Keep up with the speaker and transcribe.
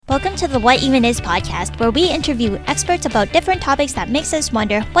Welcome to the What Even Is podcast, where we interview experts about different topics that makes us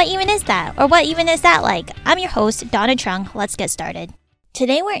wonder, what even is that? Or what even is that like? I'm your host, Donna Trung. Let's get started.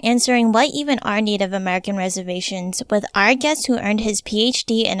 Today we're answering what even are Native American reservations with our guest who earned his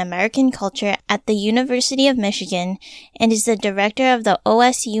PhD in American culture at the University of Michigan and is the director of the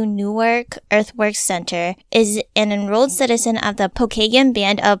OSU Newark Earthworks Center, is an enrolled citizen of the Pokagon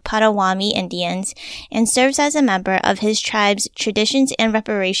Band of Potawatomi Indians, and serves as a member of his tribe's Traditions and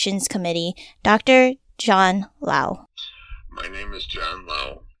Reparations Committee, Dr. John Lau. My name is John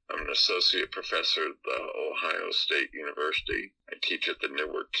Lau. I'm an associate professor at the Ohio State University. I teach at the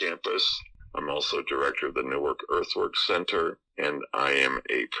Newark campus. I'm also director of the Newark Earthworks Center, and I am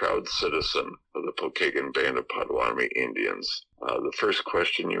a proud citizen of the Pokagon Band of Potawatomi Indians. The first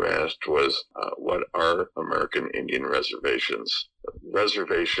question you asked was, what are American Indian reservations?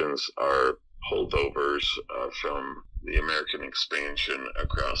 Reservations are holdovers from the American expansion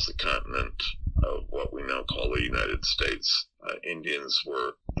across the continent of what we now call the United States.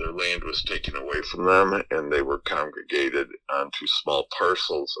 Their land was taken away from them, and they were congregated onto small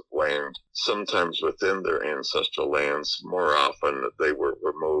parcels of land, sometimes within their ancestral lands. More often, they were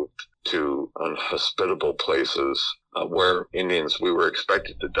removed to unhospitable places where we were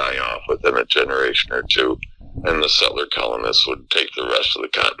expected to die off within a generation or two, and the settler colonists would take the rest of the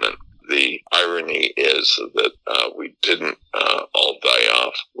continent. The irony is that we didn't all die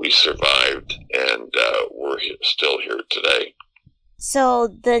off. We survived, and we're still here today. So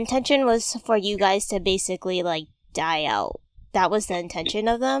the intention was for you guys to basically die out. That was the intention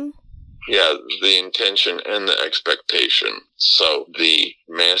of them? Yeah, the intention and the expectation. So the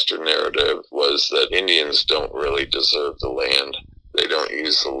master narrative was that Indians don't really deserve the land. They don't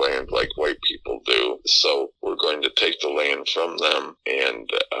use the land like white people do. So we're going to take the land from them, and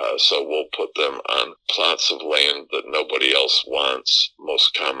so we'll put them on plots of land that nobody else wants,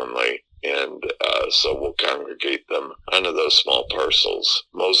 most commonly. And so we'll congregate them onto those small parcels.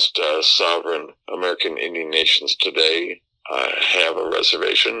 Most sovereign American Indian nations today have a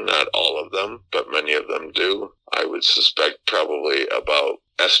reservation. Not all of them, but many of them do. I would suspect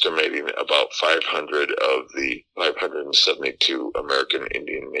estimating about 500 of the 572 American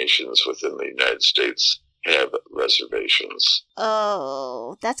Indian nations within the United States have reservations.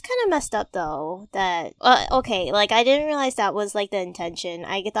 Oh, that's kind of messed up though. That I didn't realize that was the intention.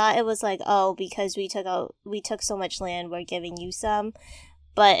 I thought it was because we took so much land, we're giving you some.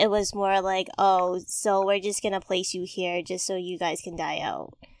 But it was more so we're just gonna place you here just so you guys can die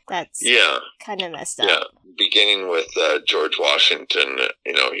out. That's kind of messed up. Yeah, beginning with George Washington,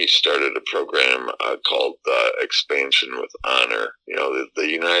 he started a program called Expansion with Honor. The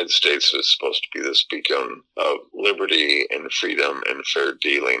United States was supposed to be this beacon of liberty and freedom and fair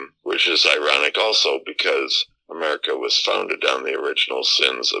dealing, which is ironic also because America was founded on the original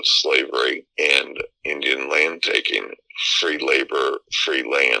sins of slavery and Indian land taking, free labor, free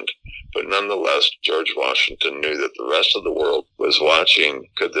land. But nonetheless, George Washington knew that the rest of the world was watching.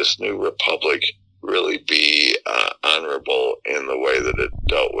 Could this new republic really be honorable in the way that it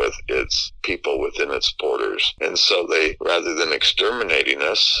dealt with its people within its borders? And so they, rather than exterminating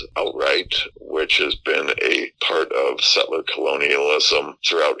us outright, which has been a part of settler colonialism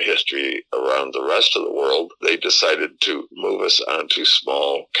throughout history around the rest of the world, they decided to move us onto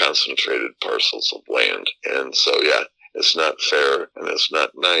small, concentrated parcels of land. And so, it's not fair and it's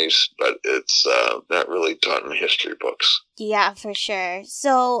not nice, but it's not really taught in history books. Yeah, for sure.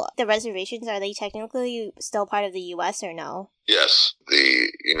 So the reservations, are they technically still part of the U.S. or no? Yes.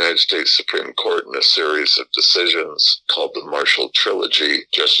 The United States Supreme Court, in a series of decisions called the Marshall Trilogy,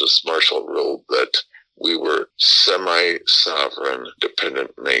 Justice Marshall ruled that we were semi-sovereign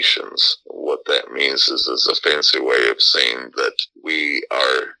dependent nations. What that means is a fancy way of saying that we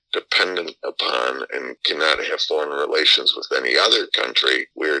are dependent upon and cannot have foreign relations with any other country.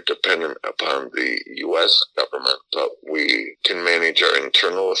 We are dependent upon the U.S. government, but we can manage our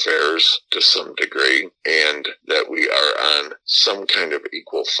internal affairs to some degree, and that we are on some kind of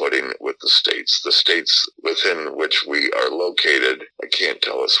equal footing with the states. The states within which we are located can't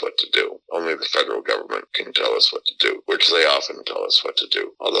tell us what to do. Only the federal government can tell us what to do, which they often tell us what to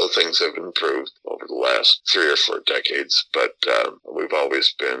do. Although things have improved over the last 3 or 4 decades, but we've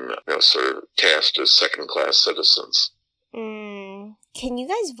always been sort of cast as second-class citizens. Can you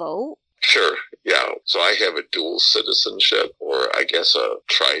guys vote? Sure, yeah. So I have a dual citizenship, or I guess a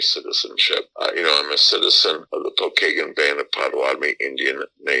tri-citizenship. I'm a citizen of the Pokagon Band of Potawatomi Indian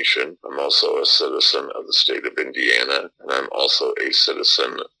Nation. I'm also a citizen of the state of Indiana, and I'm also a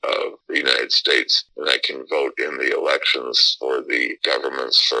citizen of the United States, and I can vote in the elections for the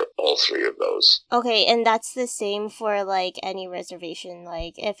governments for all three of those. Okay, and that's the same for, like, any reservation.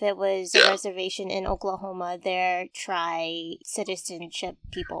 Like, if it was a reservation in Oklahoma, they're tri-citizenship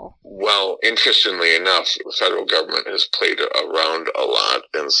people. Well, interestingly enough, the federal government has played around a lot,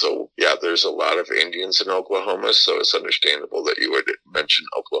 and so, yeah, there's a lot of Indians in Oklahoma, so it's understandable that you would mention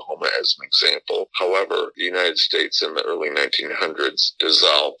Oklahoma as an example. However, the United States in the early 1900s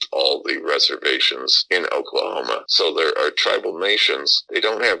dissolved all the reservations in Oklahoma. So there are tribal nations. They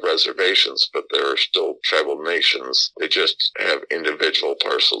don't have reservations, but there are still tribal nations. They just have individual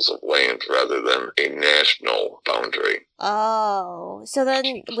parcels of land rather than a national boundary. Oh, so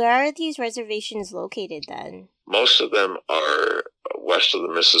then where are these reservations located then? Most of them are west of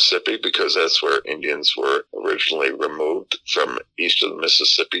the Mississippi because that's where Indians were originally removed, from east of the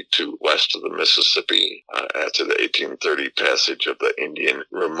Mississippi to west of the Mississippi after the 1830 passage of the Indian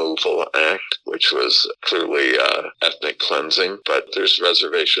Removal Act, which was clearly ethnic cleansing. But there's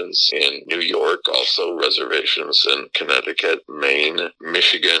reservations in New York, also reservations in Connecticut, Maine,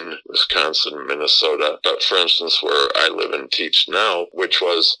 Michigan, Wisconsin, Minnesota. But for instance, where I live and teach now, which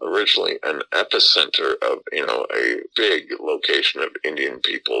was originally an epicenter of, a big location of Indian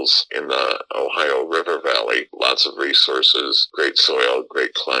peoples in the Ohio River Valley, lots of resources, great soil,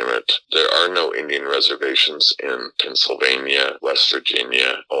 great climate. There are no Indian reservations in Pennsylvania, West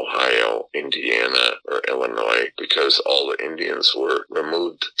Virginia, Ohio, Indiana, or Illinois because all the Indians were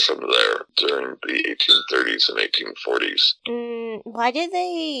removed from there during the 1830s and 1840s. Why did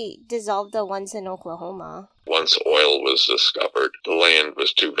they dissolve the ones in Oklahoma? Once oil was discovered, the land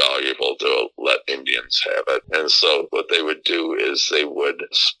was too valuable to let Indians have it. And so what they would do is they would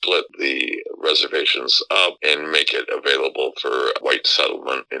split the reservations up and make it available for white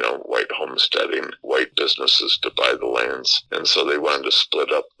settlement, white homesteading, white businesses to buy the lands. And so they wanted to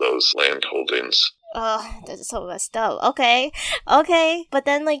split up those land holdings. Oh, that's so messed up. Okay. But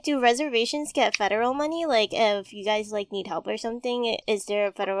then, do reservations get federal money? Like, if you guys, need help or something, is there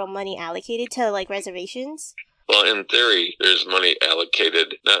federal money allocated to, reservations? Well, in theory, there's money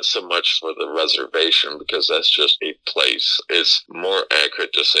allocated, not so much for the reservation, because that's just a place. It's more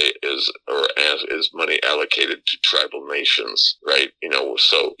accurate to say is money allocated to tribal nations, right?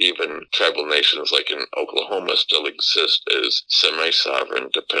 So even tribal nations like in Oklahoma still exist as semi-sovereign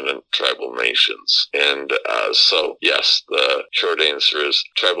dependent tribal nations. And so, yes, the short answer is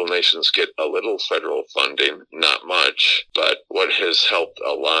tribal nations get a little federal funding, not much, but what has helped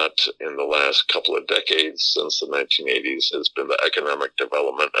a lot in the last couple of decades since the 1980s has been the economic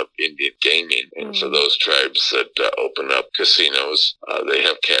development of Indian gaming. And for those tribes that open up casinos, they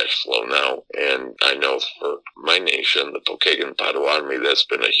have cash flow now. And I know for my nation, the Pokagon Potawatomi, that's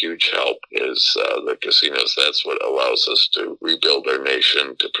been a huge help, is the casinos. That's what allows us to rebuild our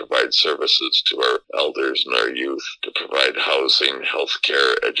nation, to provide services to our elders and our youth, to provide housing,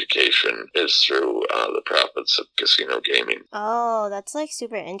 healthcare, education, is through the profits of casino gaming. Oh, that's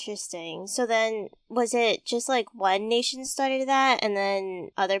super interesting. So then, was it just one nation started that and then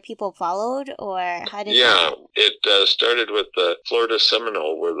other people followed, or how did it started with the Florida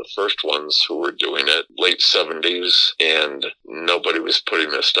Seminole were the first ones who were doing it, late 70s, and nobody was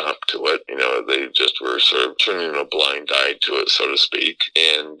putting a stop to it. They just were sort of turning a blind eye to it, so to speak.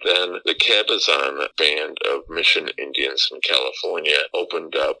 And then the Cabazon Band of Mission Indians in California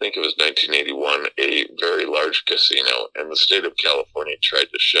opened up, I think it was 1981, a very large casino, and the state of California tried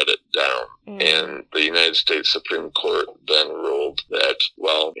to shut it down. And the United States Supreme Court then ruled that,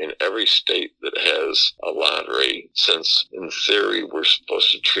 in every state that has a lottery, since in theory we're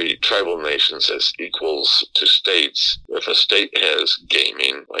supposed to treat tribal nations as equals to states, if a state has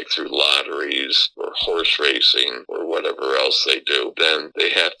gaming, like through lotteries or horse racing or whatever else they do, then they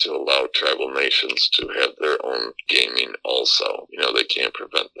have to allow tribal nations to have their own gaming also. They can't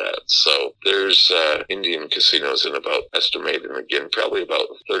prevent that. So there's Indian casinos in estimated again, probably about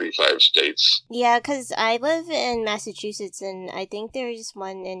 35 states. Yeah, because I live in Massachusetts, and I think there's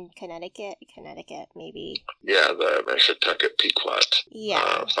one in Connecticut, maybe. Yeah, the Mashantucket Pequot,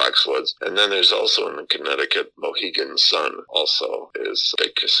 Foxwoods. And then there's also in Connecticut, Mohegan Sun also is a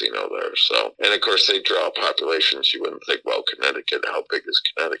big casino there. So, and of course they draw populations. You wouldn't think, Connecticut, how big is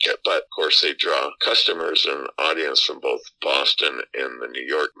Connecticut? But of course they draw customers and audience from both Boston and the New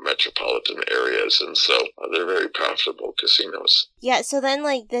York metropolitan areas. And so they're very profitable casinos. Yeah, so then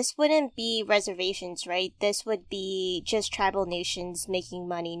this wouldn't be reservations, right? This would be just tribal nations making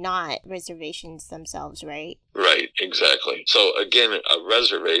money, not reservations themselves, right? Right, exactly. So again, a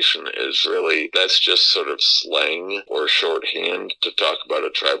reservation is that's just sort of slang or shorthand to talk about a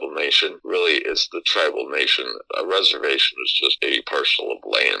tribal nation. Really, it's the tribal nation. A reservation is just a parcel of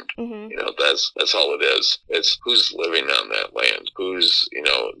land. Mm-hmm. You know, that's all it is. It's who's living on that land, who's, you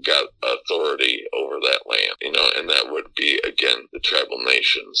know, got authority over that land, you know, and that would be, again, the tribal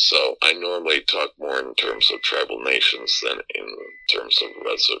nations. So I normally talk more in terms of tribal nations than in terms of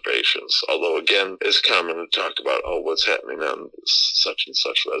reservations. Although, again, it's common to talk about, oh, what's happening on such and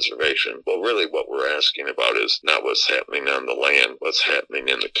such reservation. Well, really what we're asking about is not what's happening on the land, what's happening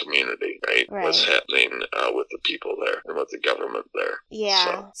in the community, right? What's happening with the people there and with the government there.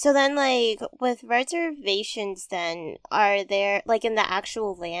 Yeah. So then, like, with reservations then, are there, like, in the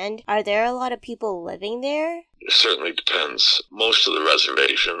actual land, are there a lot of people living there? It certainly depends. Most of the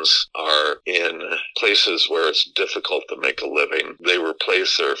reservations are in places where it's difficult to make a living. They were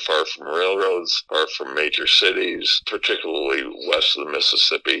placed there far from railroads, far from major cities, particularly west of the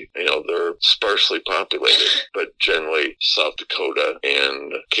Mississippi. You know, they're sparsely populated, but generally South Dakota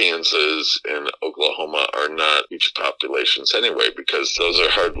and Kansas and Oklahoma are not huge populations anyway, because those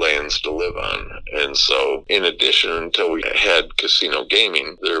are hard lands to live on. And so, in addition, until we had casino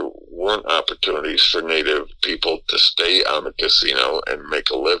gaming, there weren't opportunities for Native people to stay on the casino and make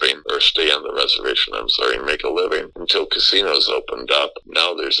a living, or stay on the reservation, and make a living until casinos opened up.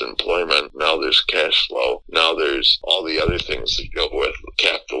 Now there's employment, now there's cash flow, now there's all the other things that go with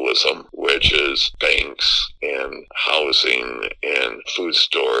capitalism, which is banks and housing and food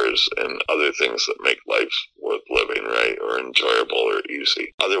stores and other things that make life worth living, right, or enjoyable or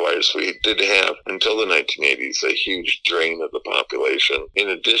easy. Otherwise, we did have, until the 1980s, a huge drain of the population. In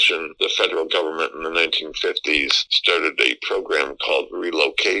addition, the federal government in the 1950s started a program called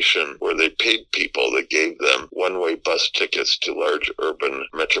relocation, where they paid people, they gave them one-way bus tickets to large urban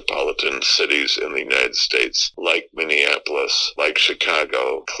metropolitan cities in the United States, like Minneapolis, like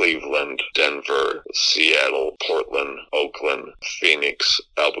Chicago, Cleveland, Denver, Seattle, Portland, Oakland, Phoenix,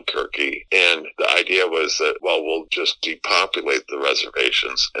 Albuquerque. And the idea was that, well, we'll just depopulate the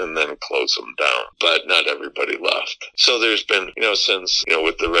reservations and then close them down. But not everybody left. So there's been, you know, since, you know,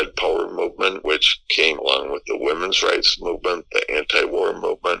 with the Red Power movement, which came along with the women's rights movement, the anti-war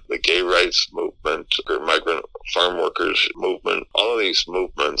movement, the gay rights movement, or migrant farm workers movement, all of these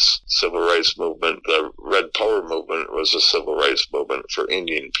movements, civil rights movement, the Red Power movement was a civil rights movement for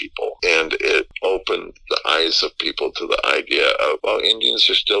Indian people. And it opened the eyes of people to the idea of, well, Indians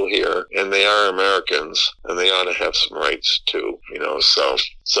are still here and they are Americans and they ought to have some rights too, you know. So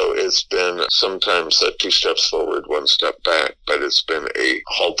it's been sometimes 2 steps forward, 1 step back, but it's been a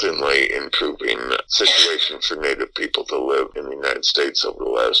haltingly improving situation for Native people to live in the United States over the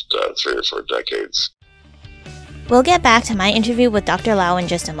last 3 or 4 decades. We'll get back to my interview with Dr. Lau in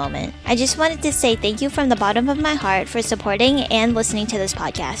just a moment. I just wanted to say thank you from the bottom of my heart for supporting and listening to this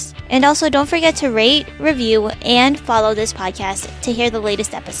podcast. And also, don't forget to rate, review, and follow this podcast to hear the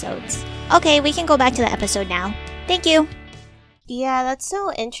latest episodes. Okay, we can go back to the episode now. Thank you. Yeah, that's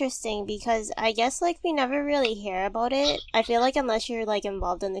so interesting because I guess, like, we never really hear about it. I feel like unless you're, like,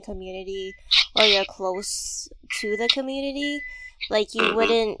 involved in the community or you're close to the community, like, you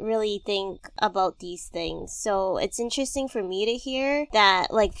wouldn't really think about these things. So it's interesting for me to hear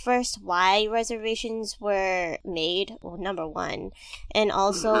that, like, first, why reservations were made, well, number one, and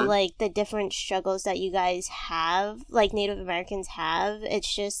also, like, the different struggles that you guys have, like, Native Americans have.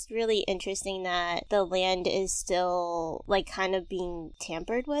 It's just really interesting that the land is still, like, kind of being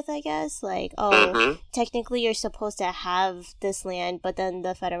tampered with, I guess. Like, technically you're supposed to have this land, but then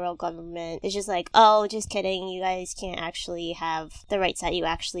the federal government is just like, oh, just kidding, you guys can't actually have the rights that you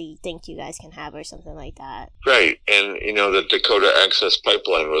actually think you guys can have, or something like that. Right. And, you know, the Dakota Access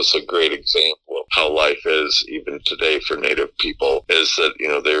Pipeline was a great example of how life is even today for Native people, is that, you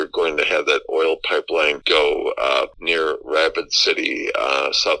know, they're going to have that oil pipeline go near Rapid City,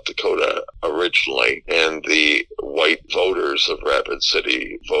 South Dakota originally, and the white voters of Rapid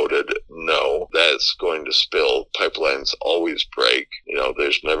City voted no, that's going to spill. Pipelines always break. You know,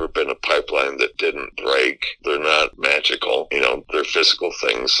 there's never been a pipeline that didn't break. They're not magical. You know, they're physical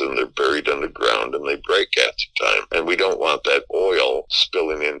things and they're buried underground and they break after time. And we don't want that oil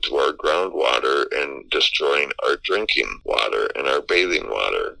spilling into our groundwater and destroying our drinking water and our bathing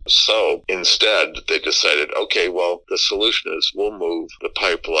water. So instead, they decided, okay, well, the solution is we'll move the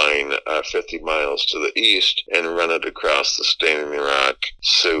pipeline 50 miles to the east and run it across the Standing Rock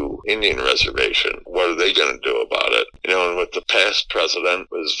Sioux Indian Reservation. What are they going to do about it? You know, and with the past president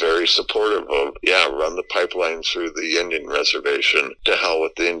was very supportive of, run the pipeline through the Indian reservation, to hell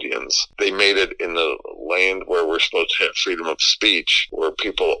with the Indians. They made it in the land where we're supposed to have freedom of speech, where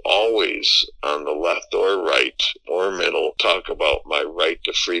people always on the left or right or middle talk about my right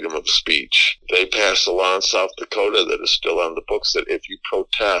to freedom of speech. They passed a law in South Dakota that is still on the books that if you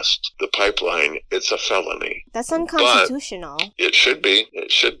protest the pipeline, it's a felony. That's unconstitutional. But it should be.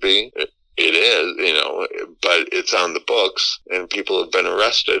 It should be. It is, but it's on the books and people have been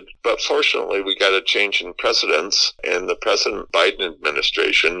arrested. But fortunately, we got a change in precedents, and the President Biden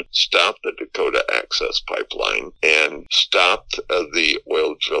administration stopped the Dakota Access Pipeline and stopped the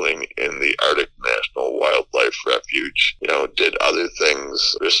oil drilling in the Arctic National Wildlife Refuge, did other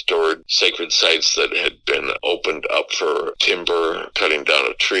things, restored sacred sites that had been opened up for timber, cutting down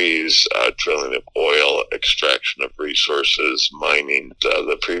of trees, drilling of oil, extraction of resources, mining.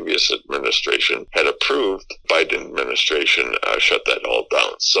 The previous administration had approved. Biden administration shut that all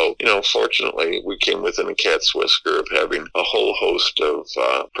down. So, fortunately, we came within a cat's whisker of having a whole host of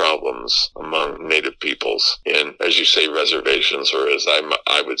problems among Native peoples, and as you say, reservations, or as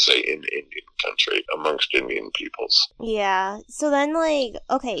I would say, in Indian country, amongst Indian peoples. Yeah. So then,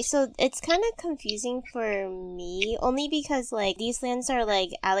 okay, so it's kind of confusing for me, only because, these lands are,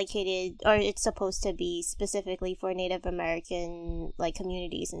 allocated, or it's supposed to be specifically for Native American,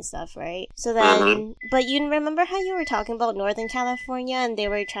 communities and stuff, right? So then, but you remember how you were talking about Northern California, and they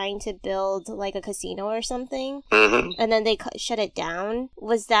were trying to build, a casino or something? Mm-hmm. And then they shut it down?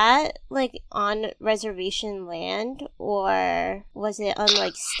 Was that, on reservation land, or was it on,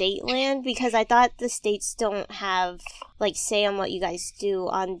 state land? Because I thought the states don't have, say on what you guys do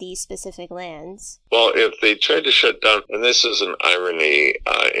on these specific lands. Well, if they tried to shut down, and this is an irony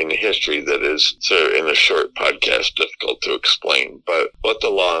in history that is, in a short podcast, difficult to explain, but what the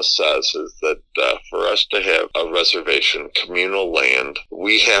law says is that for us to have a reservation, communal land,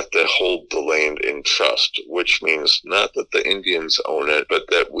 we have to hold the land in trust, which means not that the Indians own it, but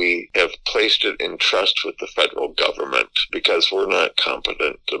that we have placed it in trust with the federal government, because we're not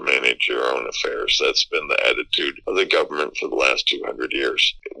competent to manage your own affairs. That's been the attitude of the government for the last 200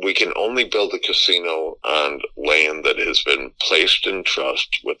 years. We can only build a casino on land that has been placed in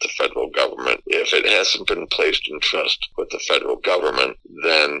trust with the federal government. If it hasn't been placed in trust with the federal government,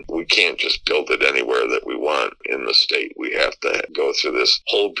 then we can't just build it anywhere that we want in the state. We have to go through this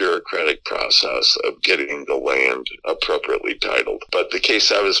whole bureaucratic process of getting the land appropriately titled. But the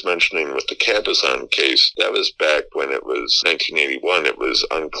case I was mentioning with the Cabazon case, that was back when it was 1981. It was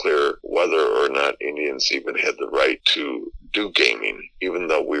unclear whether or not Indians even had the right to do gaming. Even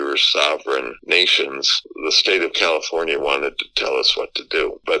though we were sovereign nations, the state of California wanted to tell us what to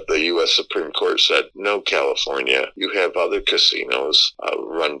do. But the U.S. Supreme Court said, no, California, you have other casinos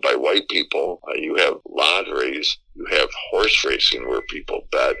run by white people. You have lotteries. You have horse racing where people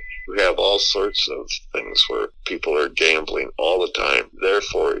bet. You have all sorts of things where people are gambling all the time.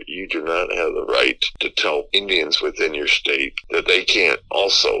 Therefore, you do not have the right to tell Indians within your state that they can't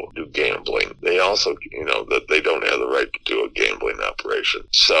also do gambling. They also, that they don't have the right to do a gambling operation.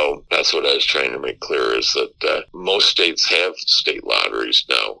 So that's what I was trying to make clear, is that most states have state lotteries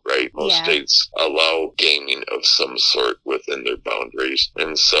now, right? Most states allow gaming of some sort within their boundaries.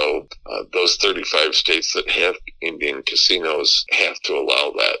 And so those 35 states that have Indian casinos have to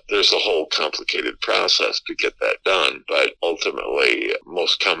allow that. There's a whole complicated process to get that done, but ultimately,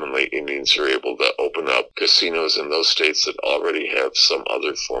 most commonly, Indians are able to open up casinos in those states that already have some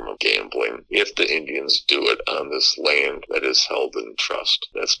other form of gambling, if the Indians do it on this land that is held in trust.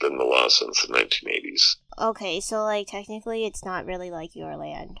 That's been the law since the 1980s. Okay, so, technically it's not really, your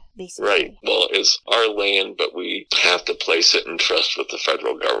land, basically. Right. Well, it's our land, but we have to place it in trust with the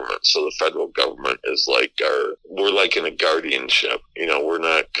federal government. So the federal government is we're like in a guardianship. We're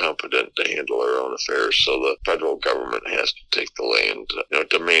not competent to handle our own affairs, so the federal government has to take the land,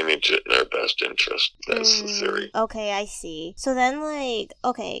 to manage it in our best interest. That's the theory. Okay, I see. So then,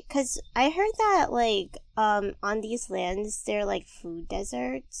 okay, because I heard that, on these lands, they're, food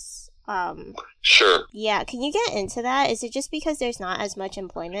deserts. Sure. Yeah, can you get into that? Is it just because there's not as much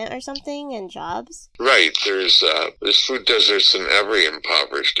employment or something and jobs? Right. There's food deserts in every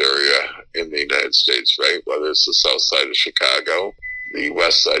impoverished area in the United States, right? Whether it's the south side of Chicago, the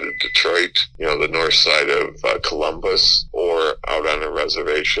west side of Detroit, the north side of Columbus, or out on a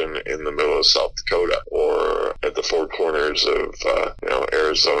reservation in the middle of South Dakota, or at the four corners of,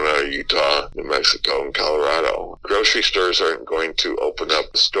 Arizona, Utah, New Mexico, and Colorado. Grocery stores aren't going to open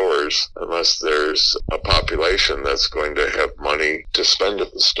up stores unless there's a population that's going to have money to spend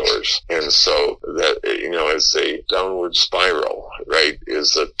at the stores. And so that, it's a downward spiral, right,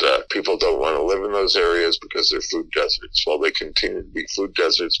 is that people don't want to live in those areas because they're food deserts. Well, they continue to be food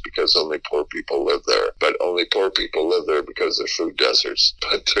deserts because only poor people live there. But only poor people live there because they're food deserts.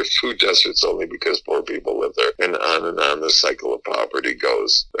 But they're food deserts only because poor people live there. And on the cycle of poverty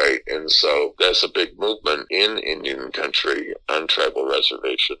goes, right? And so that's a big movement in Indian country on tribal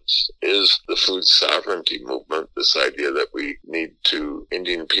reservations, is the food sovereignty movement, this idea that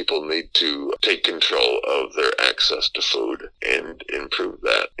Indian people need to take control of their access to food and improve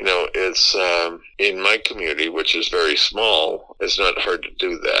that. It's in my community, which is very small, it's not hard to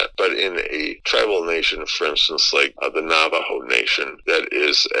do that. But in a tribal nation, for instance, like the Navajo Nation, that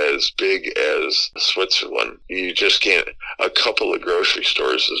is as big as Switzerland, you just can't, a couple of grocery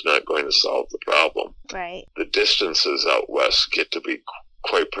stores is not going to solve the problem. Right. The distances out west get to be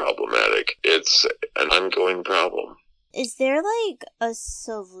quite problematic. It's an ongoing problem. Is there like a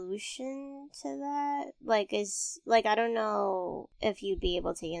solution to that? I don't know if you'd be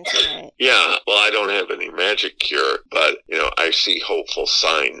able to answer it. Yeah, well, I don't have any magic cure, but I see hopeful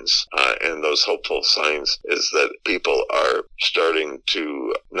signs, and those hopeful signs is that people are starting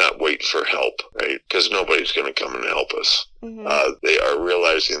to not wait for help, right? Because nobody's going to come and help us. Mm-hmm. They are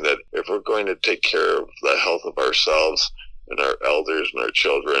realizing that if we're going to take care of the health of ourselves and our elders and our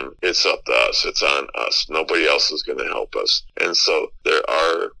children, it's up to us. It's on us. Nobody else is going to help us. And so there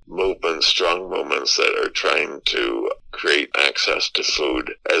are movements, strong movements, that are trying to create access to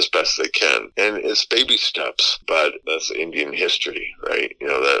food as best they can. And it's baby steps, but that's Indian history, right?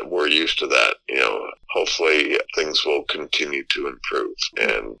 That we're used to that. Hopefully things will continue to improve.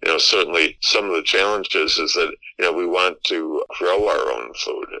 And, certainly some of the challenges is that, we want to grow our own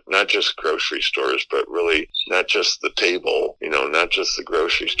food, not just grocery stores, but really not just the table, not just the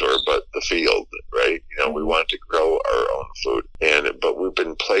grocery store, but the field, right? We want to grow our own food. But we've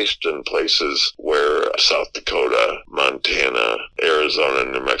been placed in places where South Dakota, Montana, Arizona,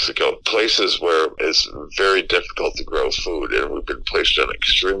 New Mexico, places where it's very difficult to grow food, and we've been placed on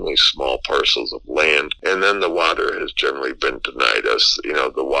extremely small parcels of land, and then the water has generally been denied us.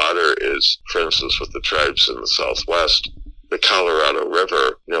 The water is, for instance, with the tribes in the Southwest, the Colorado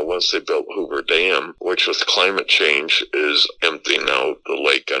River, once they built Hoover Dam, which with climate change is emptying out the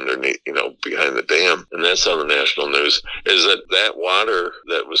lake underneath, behind the dam, and that's on the national news, is that water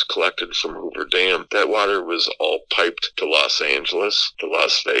that was collected from Hoover Dam, that water was all piped to Los Angeles, to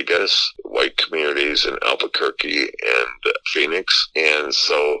Las Vegas, white communities in Albuquerque and Phoenix. And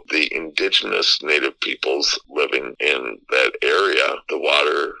so the indigenous native peoples living in that area, the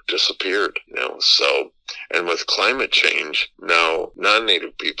water disappeared, and with climate change, now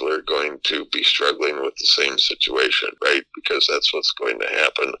non-native people are going to be struggling with the same situation, right? Because that's what's going to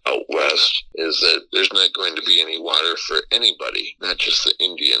happen out west, is that there's not going to be any water for anybody, not just the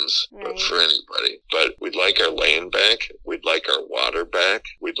Indians, but for anybody. But we'd like our land back. We'd like our water back.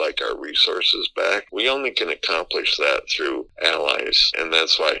 We'd like our resources back. We only can accomplish that through allies. And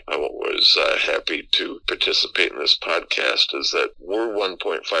that's why I was happy to participate in this podcast, is that we're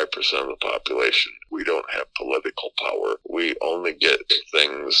 1.5% of the population. We don't have political power. We only get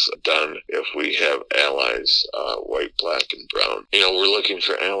things done if we have allies, white, black, and brown. We're looking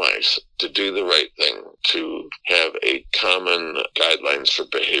for allies to do the right thing, to have a common guidelines for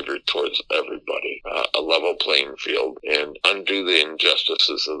behavior towards everybody, a level playing field, and undo the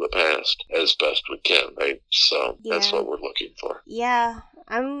injustices of the past as best we can, right? So that's what we're looking for. Yeah.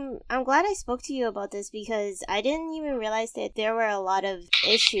 I'm glad I spoke to you about this, because I didn't even realize that there were a lot of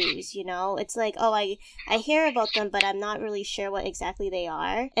issues, It's like, I hear about them, but I'm not really sure what exactly they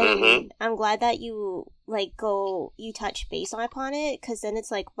are. And I'm glad that you touch base upon it, because then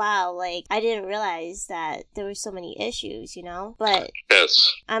it's like, wow, I didn't realize that there were so many issues, But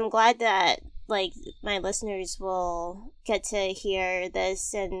yes, I'm glad that my listeners will get to hear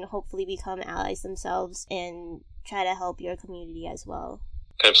this and hopefully become allies themselves and try to help your community as well.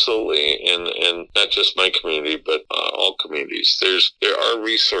 Absolutely, and not just my community, but all communities. There are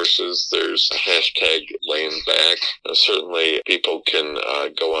resources. There's hashtag Land Back. Certainly, people can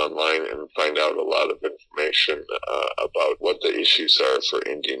go online and find out a lot of information about what the issues are for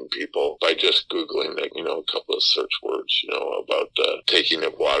Indian people by just Googling, a couple of search words, about taking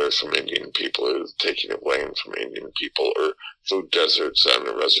of water from Indian people, or taking of land from Indian people, or food deserts on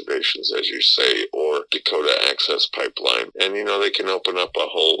the reservations, as you say, or Dakota Access Pipeline. And, they can open up a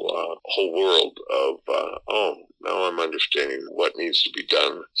whole world of, now I'm understanding what needs to be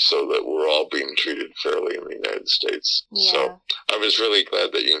done so that we're all being treated fairly in the United States. Yeah. So I was really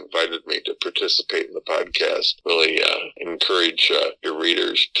glad that you invited me to participate in the podcast. Really encourage your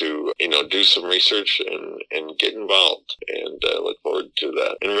readers to, do some research and get involved. And look forward to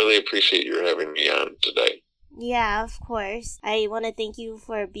that. And really appreciate your having me on today. Yeah, of course. I want to thank you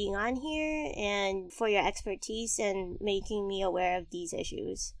for being on here and for your expertise and making me aware of these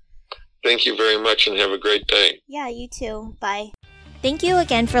issues. Thank you very much and have a great day. Yeah, you too. Bye. Thank you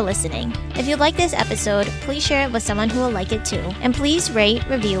again for listening. If you like this episode, please share it with someone who will like it too. And please rate,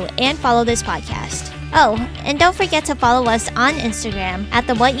 review, and follow this podcast. Oh, and don't forget to follow us on Instagram at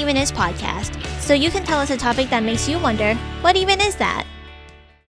the What Even Is Podcast, so you can tell us a topic that makes you wonder, what even is that?